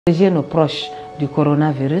Protéger nos proches du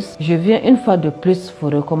coronavirus, je viens une fois de plus vous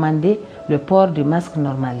recommander le port du masque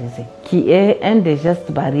normalisé, qui est un des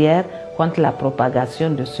gestes barrières contre la propagation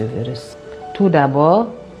de ce virus. Tout d'abord,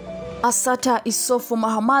 Aissata Issoufou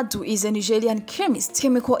Biographie is a Nigerian chemist,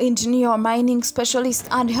 chemical engineer, mining specialist,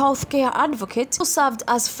 and healthcare advocate who served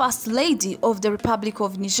as First Lady of the Republic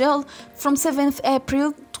of Niger from 7th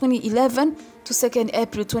April 2011 to 2nd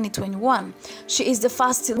April 2021. She is the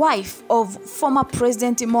first wife of former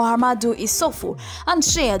President Muhammadu Issoufou and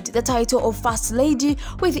shared the title of First Lady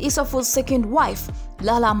with Issoufou's second wife,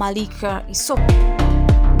 Lala Malika Issoufou.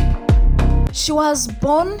 She was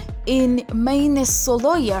born in Maine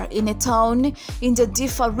Soloya, in a town in the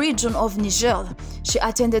Difa region of Niger. She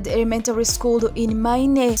attended elementary school in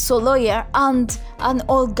Maine Soloya and an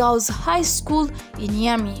all-girls high school in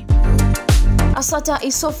Niamey. Aissata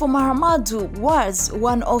Issoufou Biographie was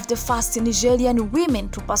one of the first Nigerian women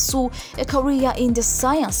to pursue a career in the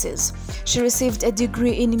sciences. She received a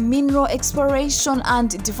degree in mineral exploration and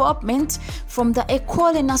development from the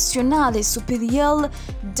École Nationale Supérieure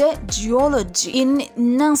de Géologie in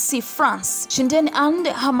Nancy, France. She then earned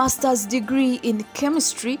her master's degree in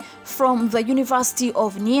chemistry from the University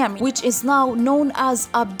of Niamey, which is now known as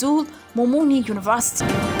Abdul Moumouni University.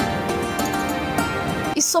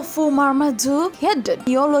 Issoufou Biographie headed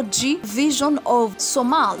the geology division of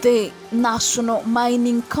Somal, the national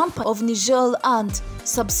mining company of Niger and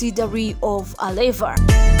subsidiary of Alever.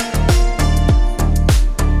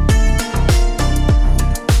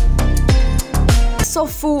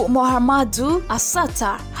 Issoufou Biographie,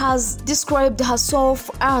 Aissata, has described herself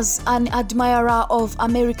as an admirer of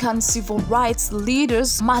American civil rights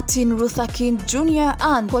leaders Martin Luther King Jr.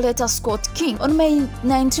 and Coretta Scott King. On May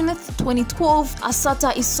 19, 2012,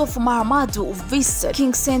 Aissata Issoufou Biographie visited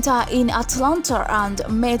King Center in Atlanta and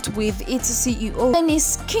met with its CEO,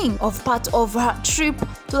 Dennis King, of part of her trip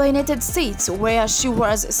to the United States, where she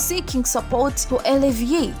was seeking support to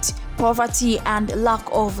alleviate poverty and lack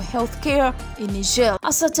of health care in Niger.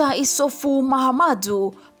 Aissata Issoufou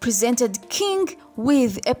Biographie presented King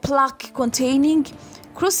with a plaque containing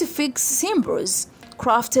crucifix symbols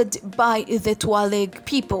crafted by the Tuareg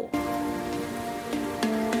people.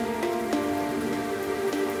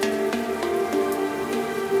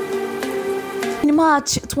 In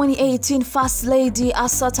March 2018, First Lady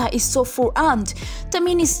Aissata Issoufou and the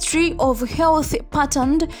Ministry of Health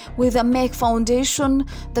partnered with the Merck Foundation,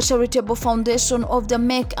 the charitable foundation of the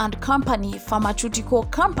Merck and Company pharmaceutical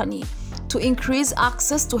company, to increase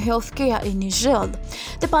access to healthcare in Niger.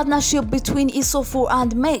 The partnership between Issoufou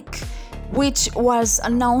and Merck, which was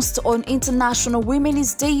announced on International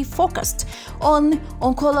Women's Day, focused on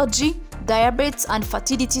oncology, diabetes and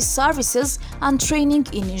fertility services and training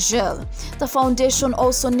in Niger. The foundation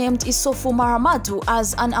also named Issoufou Biographie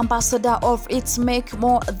as an ambassador of its Make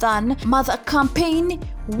More Than Mother campaign,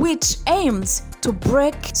 which aims to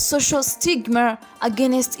break social stigma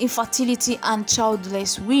against infertility and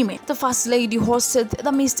childless women. The First Lady hosted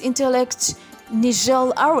the Miss Intellect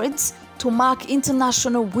Niger Awards to mark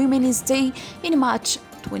International Women's Day in March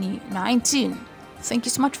 2019. Thank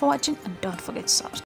you so much for watching, and don't forget to subscribe.